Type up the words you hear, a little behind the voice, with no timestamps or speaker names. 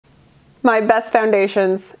My best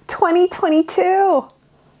foundations 2022.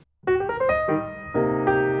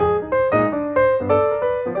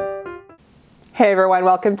 Hey everyone,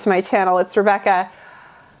 welcome to my channel. It's Rebecca.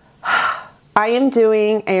 I am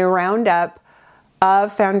doing a roundup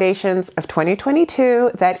of foundations of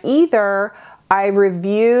 2022 that either I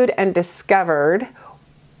reviewed and discovered,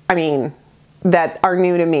 that are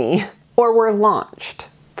new to me, or were launched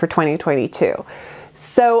for 2022.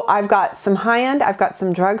 So I've got some high-end, I've got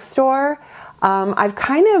some drugstore.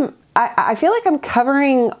 I feel like I'm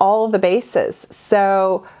covering all of the bases.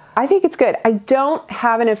 So I think it's good. I don't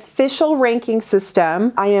have an official ranking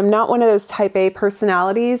system. I am not one of those type A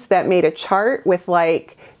personalities that made a chart with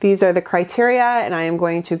like, these are the criteria and I am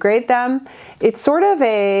going to grade them. It's sort of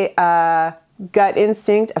a gut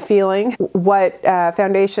instinct, a feeling. What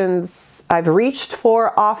foundations I've reached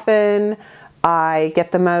for often, I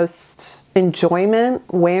get the most enjoyment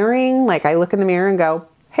wearing. Like I look in the mirror and go,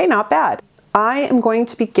 hey, not bad. I am going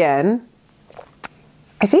to begin.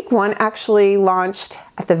 I think one actually launched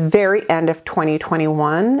at the very end of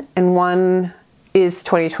 2021 and one is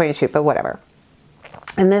 2022, but whatever.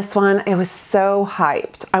 And this one, it was so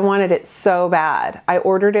hyped. I wanted it so bad. I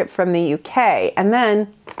ordered it from the UK and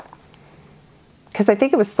then, because I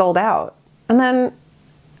think it was sold out. And then,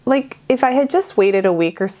 like, if I had just waited a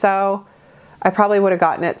week or so, I probably would have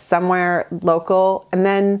gotten it somewhere local. And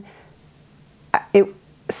then it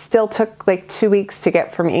still took like 2 weeks to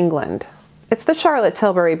get from England. It's the Charlotte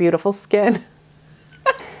Tilbury Beautiful Skin.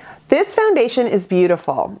 This foundation is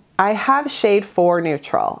beautiful. I have shade 4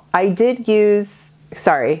 neutral. I did a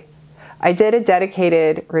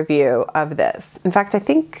dedicated review of this. In fact,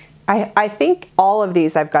 I think all of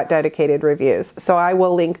these I've got dedicated reviews, so I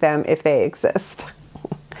will link them if they exist.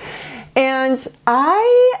 And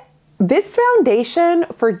this foundation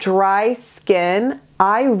for dry skin,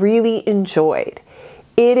 I really enjoyed.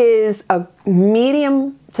 It is a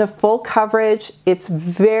medium to full coverage. It's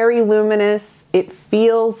very luminous. It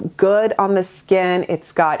feels good on the skin.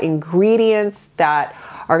 It's got ingredients that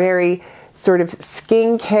are very sort of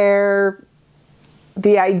skincare.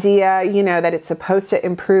 The idea, that it's supposed to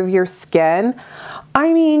improve your skin.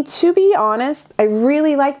 I mean, to be honest, I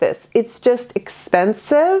really like this. It's just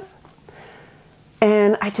expensive.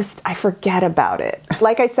 And I forget about it.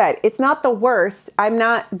 Like I said, it's not the worst. I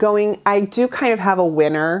do kind of have a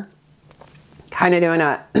winner, kind of doing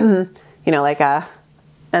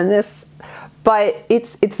but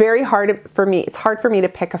it's very hard for me. It's hard for me to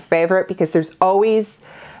pick a favorite because there's always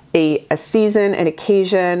a season, an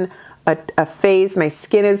occasion, a phase my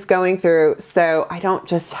skin is going through. So I don't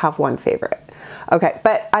just have one favorite. Okay,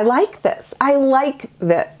 but I like this. I like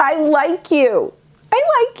that. I like you.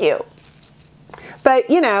 I like you. But,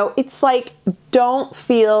 it's like, don't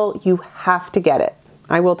feel you have to get it.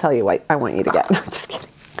 I will tell you what I want you to get. No, I'm just kidding.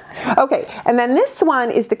 Okay, and then this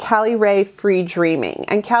one is the Cali Ray Free Dreaming.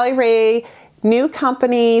 And Cali Ray, new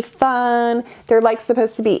company, fun. They're like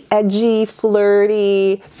supposed to be edgy,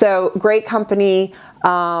 flirty. So great company.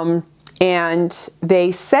 And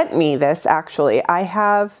they sent me this actually. I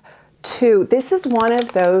have 2. This is one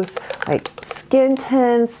of those like skin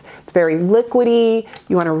tints. It's very liquidy.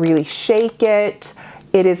 You want to really shake it.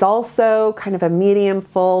 It is also kind of a medium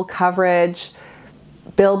full coverage,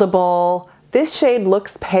 buildable. This shade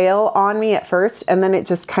looks pale on me at first and then it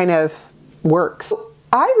just kind of works.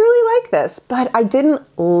 I really like this, but I didn't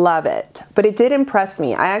love it, but it did impress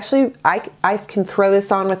me. I can throw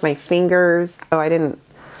this on with my fingers. Oh, I didn't.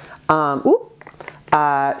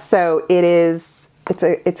 So it is.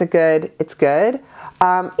 It's good.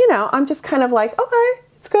 I'm just kind of like, okay,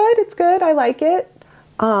 it's good. I like it.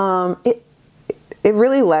 It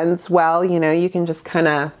really lends well, you can just kind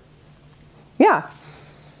of, yeah.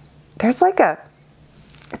 There's like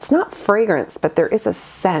it's not fragrance, but there is a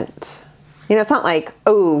scent. It's not like,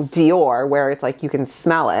 oh, Dior, where it's like you can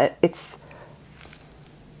smell it.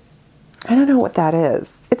 I don't know what that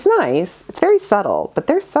is. It's nice. It's very subtle, but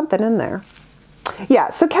there's something in there. Yeah,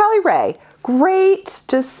 so Cali Ray. Great,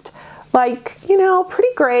 just like,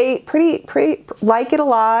 pretty great, pretty, like it a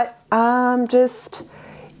lot.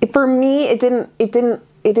 For me, it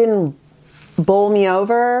didn't bowl me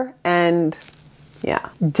over, and yeah,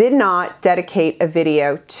 did not dedicate a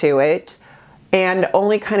video to it and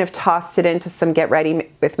only kind of tossed it into some get ready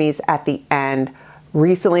with me's at the end.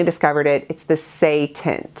 Recently discovered it. It's the Say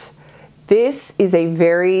tint. This is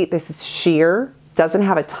sheer, doesn't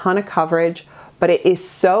have a ton of coverage, but it is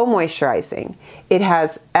so moisturizing. It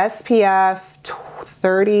has SPF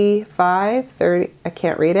 30, I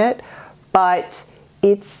can't read it, but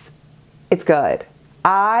it's good.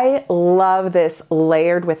 I love this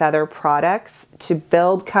layered with other products to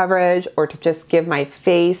build coverage or to just give my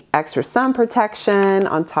face extra sun protection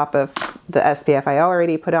on top of the SPF I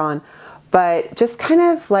already put on. But just kind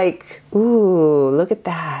of like, ooh, look at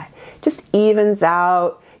that. Just evens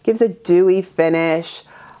out, gives a dewy finish.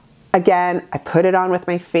 Again, I put it on with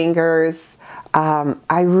my fingers.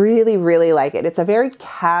 I really, really like it. It's a very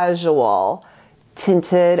casual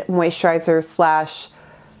tinted moisturizer slash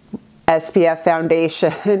SPF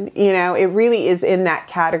foundation. You know, it really is in that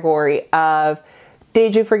category of,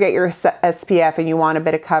 did you forget your SPF and you want a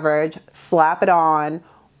bit of coverage? Slap it on.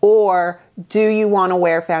 Or do you want to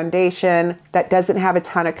wear foundation that doesn't have a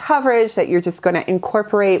ton of coverage that you're just going to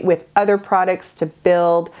incorporate with other products to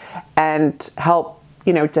build and help,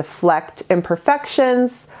 you know, deflect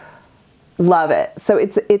imperfections? Love it. So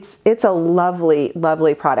it's a lovely,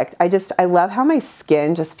 lovely product. I love how my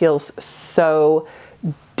skin just feels so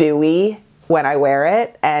dewy when I wear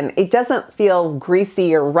it, and it doesn't feel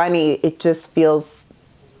greasy or runny. It just feels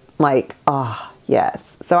like, oh,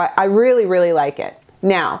 yes. So I really, really like it.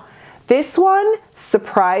 Now, this one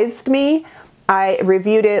surprised me. I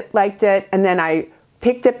reviewed it, liked it, and then I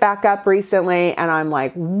picked it back up recently and I'm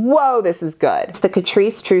like, whoa, this is good. It's the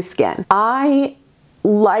Catrice True Skin. I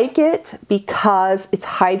like it because it's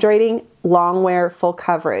hydrating, long wear, full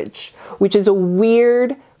coverage, which is a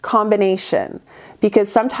weird combination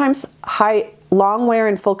because sometimes long wear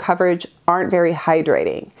and full coverage aren't very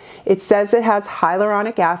hydrating. It says it has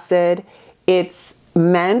hyaluronic acid. It's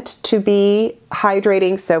meant to be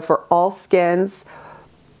hydrating, so for all skins.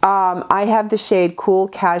 I have the shade Cool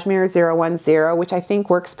Cashmere 010, which I think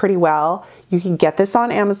works pretty well. You can get this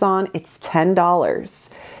on Amazon. It's $10.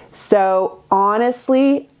 So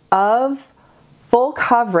honestly, of full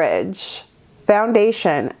coverage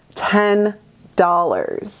foundation, $10.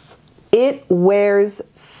 It wears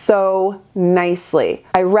so nicely.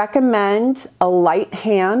 I recommend a light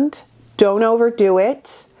hand. Don't overdo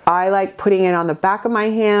it. I like putting it on the back of my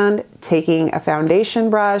hand, taking a foundation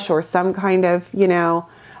brush or some kind of, you know,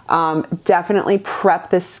 definitely prep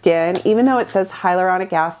the skin. Even though it says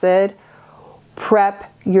hyaluronic acid,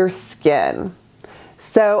 prep your skin.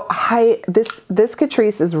 So this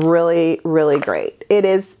Catrice is really, really great.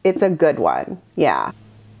 It's a good one. Yeah.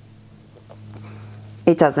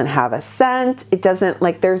 It doesn't have a scent. It doesn't,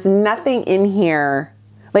 like, there's nothing in here.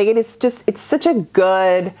 Like, it's such a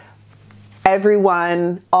good,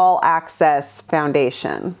 everyone, all access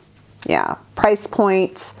foundation. Yeah. Price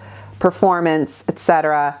point, performance,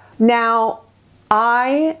 etc. Now,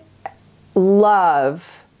 I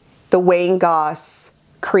love the Wayne Goss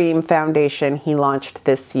cream foundation he launched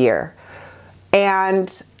this year.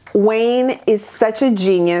 And Wayne is such a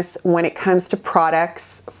genius when it comes to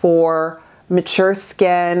products for mature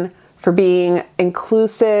skin, for being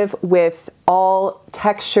inclusive with all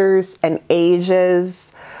textures and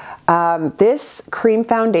ages. This cream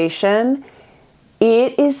foundation,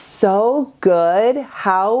 it is so good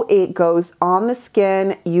how it goes on the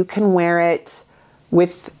skin. You can wear it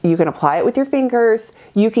you can apply it with your fingers.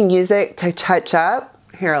 You can use it to touch up.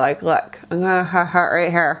 Here, like, look, I'm gonna have it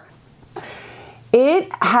right here.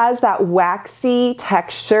 It has that waxy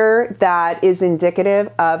texture that is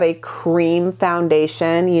indicative of a cream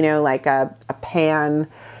foundation, you know, like a pan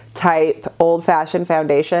type old-fashioned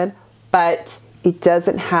foundation, but it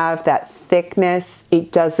doesn't have that thickness.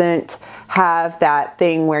 It doesn't have that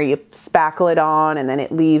thing where you spackle it on and then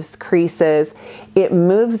it leaves creases. It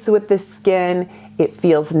moves with the skin. It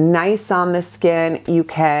feels nice on the skin. You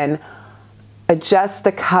can adjust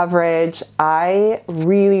the coverage. I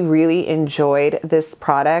really, really enjoyed this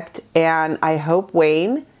product, and I hope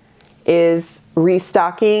Wayne is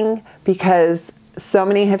restocking because so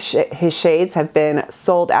many of his shades have been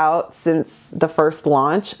sold out since the first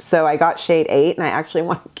launch. So I got shade 8 and I actually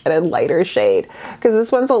want to get a lighter shade because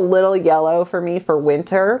this one's a little yellow for me for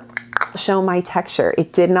winter. Show my texture.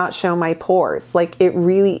 It did not show my pores. Like, it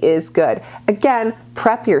really is good. Again,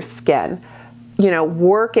 prep your skin. You know,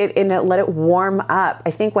 work it in it, let it warm up.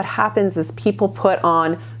 I think what happens is people put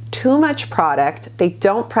on too much product, they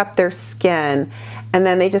don't prep their skin, and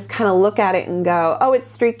then they just kind of look at it and go, oh, it's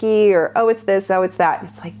streaky, or oh, it's this, oh, it's that. And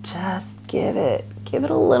it's like, just give it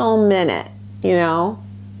a little minute, you know?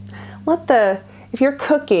 If you're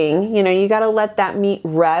cooking, you know, you gotta let that meat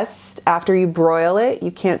rest after you broil it. You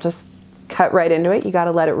can't just cut right into it. You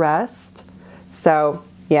gotta let it rest. So,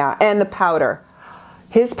 yeah, and the powder.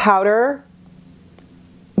 His powder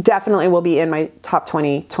definitely will be in my top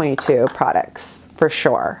 2022 products for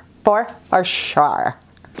sure. For sure.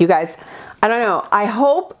 You guys, I don't know. I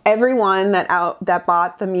hope everyone that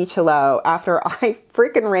bought the Micellar after I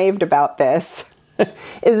freaking raved about this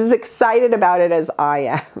is as excited about it as I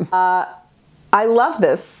am. I love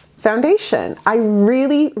this foundation. I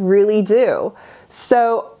really, really do.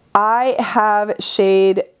 So I have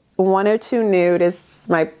shade 102 Nude is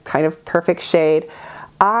my kind of perfect shade.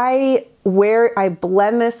 I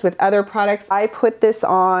blend this with other products. I put this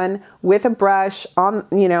on with a brush on,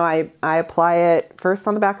 you know, I apply it first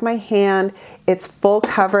on the back of my hand. It's full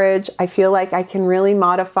coverage. I feel like I can really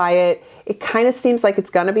modify it. It kind of seems like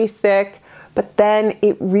it's gonna be thick, but then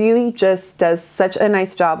it really just does such a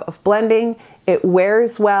nice job of blending. It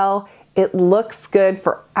wears well. It looks good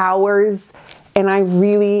for hours. And I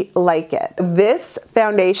really like it. This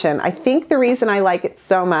foundation, I think the reason I like it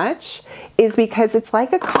so much is because it's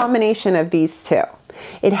like a combination of these two.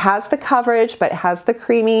 It has the coverage, but it has the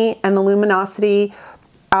creamy and the luminosity,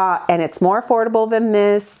 and it's more affordable than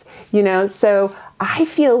this, you know, so I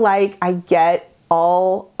feel like I get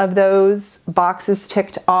all of those boxes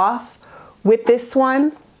ticked off with this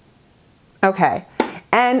one. Okay.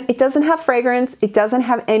 And it doesn't have fragrance. It doesn't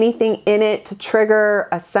have anything in it to trigger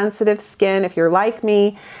a sensitive skin if you're like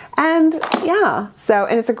me. And yeah, so,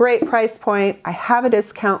 and it's a great price point. I have a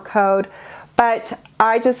discount code, but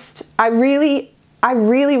I really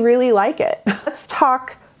like it. Let's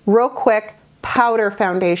talk real quick powder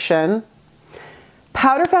foundation.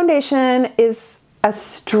 Powder foundation is a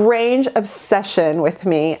strange obsession with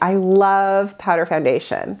me. I love powder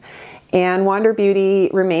foundation, and Wander Beauty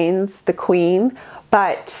remains the queen.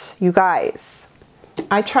 But you guys,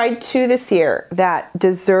 I tried two this year that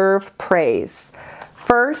deserve praise.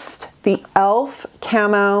 First, the e.l.f.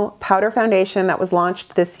 Camo Powder Foundation that was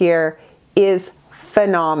launched this year is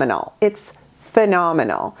phenomenal. It's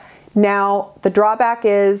phenomenal. Now, the drawback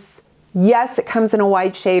is, yes, it comes in a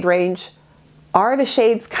wide shade range. Are the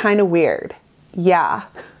shades kind of weird? Yeah.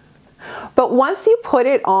 But once you put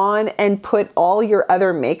it on and put all your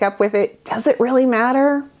other makeup with it, does it really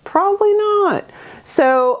matter? Probably not.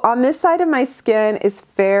 So on this side of my skin is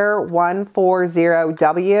Fair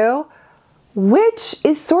 140W, which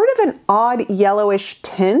is sort of an odd yellowish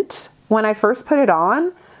tint when I first put it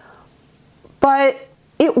on, but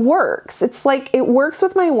it works. It's like, it works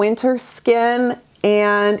with my winter skin,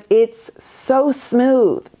 and it's so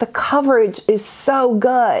smooth. The coverage is so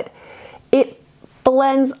good. It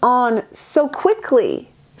blends on so quickly,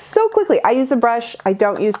 so quickly. I use a brush. I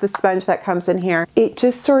don't use the sponge that comes in here. It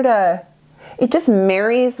just it just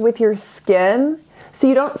marries with your skin, so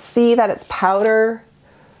you don't see that it's powder.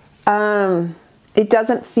 It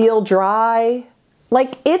doesn't feel dry.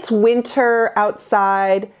 Like, it's winter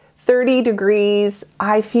outside, 30 degrees.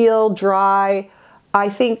 I feel dry. I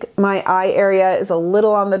think my eye area is a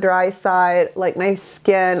little on the dry side. Like, my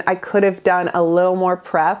skin, I could have done a little more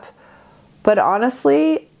prep. But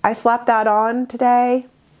honestly, I slapped that on today.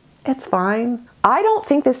 It's fine. I don't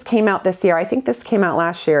think this came out this year. I think this came out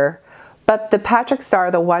last year. But the Patrick Star,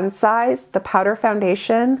 the one size, the powder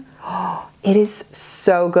foundation, it is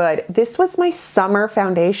so good. This was my summer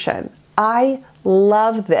foundation. I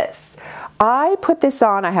love this. I put this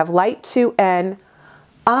on. I have light 2N.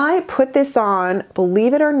 I put this on,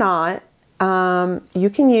 believe it or not, you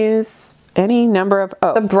can use any number of,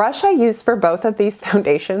 the brush I use for both of these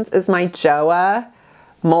foundations is my ZORA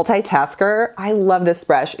multitasker. I love this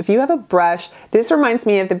brush. If you have a brush, this reminds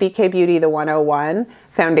me of the BK Beauty, the 101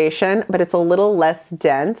 foundation, but it's a little less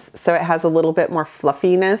dense, so it has a little bit more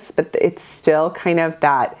fluffiness, but it's still kind of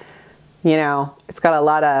that, you know, it's got a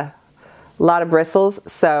lot of bristles,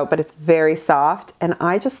 so, but it's very soft, and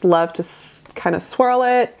I just love to kind of swirl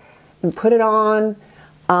it and put it on.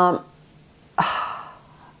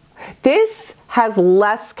 This has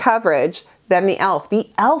less coverage than the e.l.f. The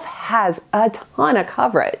e.l.f. has a ton of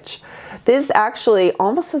coverage. This actually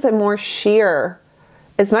almost has a more sheer.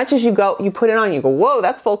 As much as you put it on, you go, whoa,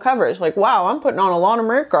 that's full coverage. Like, wow, I'm putting on a lot of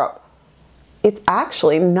makeup. It's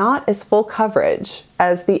actually not as full coverage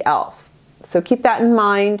as the e.l.f. So keep that in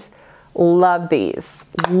mind. Love these.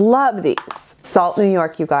 Love these. Salt New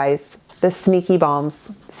York, you guys. The Sneaky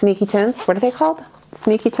Balms. Sneaky Tints. What are they called?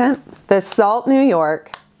 Sneaky Tint. The Salt New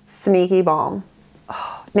York Sneaky Balm.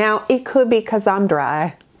 Oh, now, it could be because I'm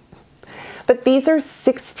dry, but these are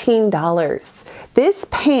 $16. This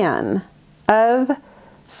pan of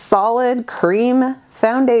solid cream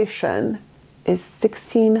foundation is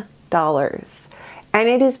 $16. And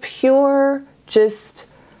it is pure, just,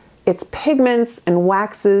 it's pigments and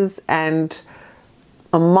waxes and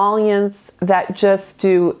emollients that just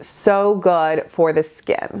do so good for the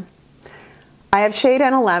skin. I have shade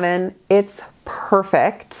N11. It's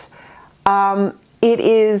perfect. It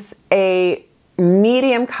is a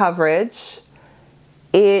medium coverage.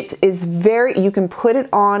 It is you can put it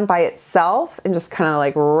on by itself and just kind of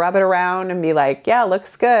like rub it around and be like, yeah,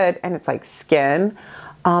 looks good. And it's like skin.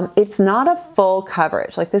 It's not a full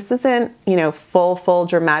coverage. Like this isn't, you know, full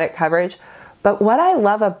dramatic coverage. But what I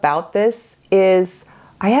love about this is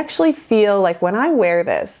I actually feel like when I wear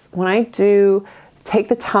this, when I do take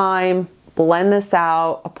the time, blend this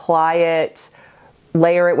out, apply it,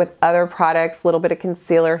 layer it with other products, a little bit of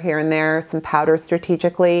concealer here and there, some powder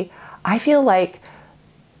strategically, I feel like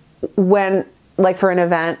when, like for an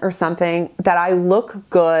event or something, that I look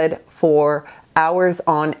good for hours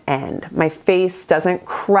on end. My face doesn't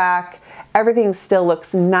crack. Everything still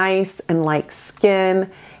looks nice and like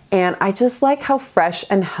skin. And I just like how fresh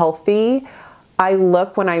and healthy I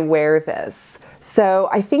look when I wear this. So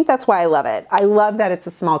I think that's why I love it. I love that it's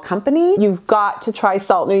a small company. You've got to try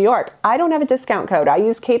Salt New York. I don't have a discount code. I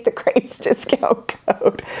use Kate the Craze discount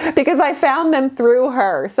code because I found them through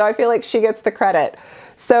her. So I feel like she gets the credit.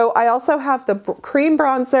 So I also have the cream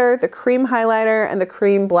bronzer, the cream highlighter, and the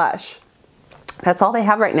cream blush. That's all they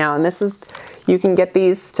have right now. And this is, you can get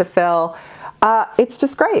these to fill. It's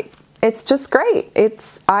just great. It's just great.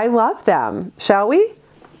 I love them. Shall we?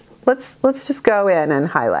 Let's just go in and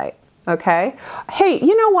highlight. Okay. Hey,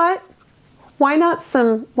 you know what? Why not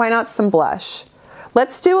some blush?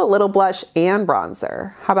 Let's do a little blush and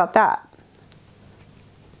bronzer. How about that?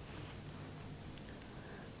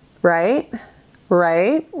 Right?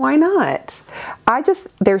 Right? Why not?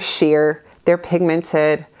 They're sheer, they're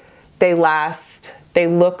pigmented, they last, they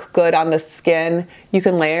look good on the skin. You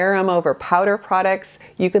can layer them over powder products.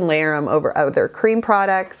 You can layer them over other cream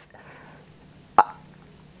products.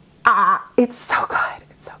 It's so good.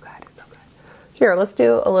 It's so good. It's so good. Here, let's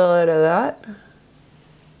do a little bit of that.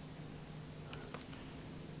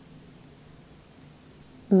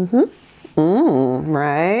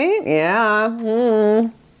 Right? Yeah.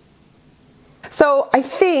 So I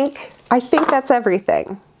think that's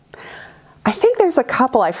everything. I think there's a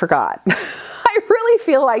couple I forgot. I really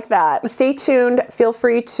feel like that. Stay tuned. Feel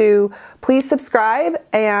free to please subscribe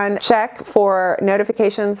and check for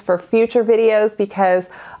notifications for future videos because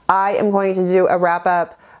I am going to do a wrap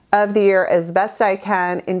up of the year as best I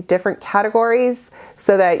can in different categories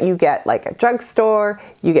so that you get like a drugstore,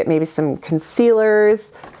 you get maybe some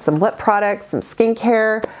concealers, some lip products, some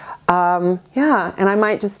skincare. Yeah, and I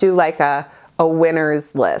might just do like a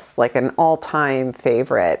winner's list, like an all-time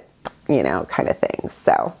favorite, you know, kind of thing.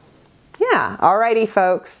 So yeah, alrighty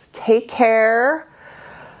folks, take care.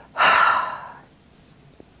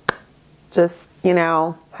 Just, you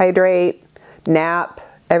know, hydrate, nap,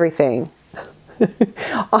 everything.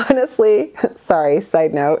 Honestly, sorry,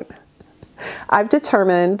 side note, I've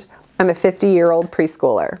determined I'm a 50-year-old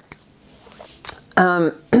preschooler.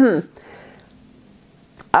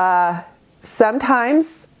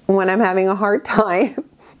 Sometimes when I'm having a hard time,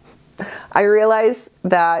 I realize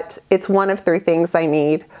that it's one of three things I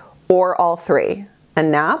need, or all three: a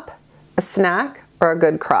nap, a snack, or a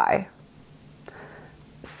good cry.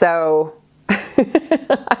 So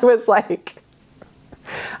I was like,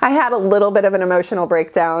 I had a little bit of an emotional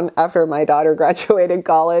breakdown after my daughter graduated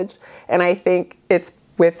college, and I think it's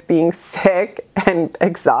with being sick and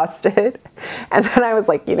exhausted. And then I was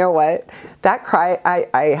like, you know what? That cry,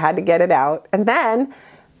 I had to get it out. And then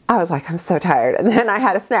I was like, I'm so tired. And then I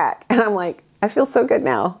had a snack, and I'm like, I feel so good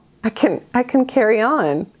now. I can carry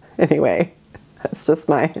on. Anyway, that's just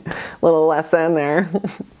my little lesson there.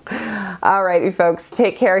 Alrighty folks,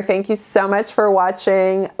 take care. Thank you so much for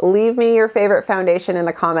watching. Leave me your favorite foundation in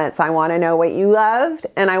the comments. I want to know what you loved,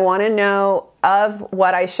 and I want to know of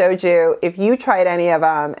what I showed you, if you tried any of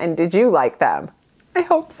them and did you like them? I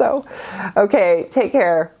hope so. Okay, take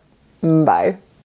care. Bye.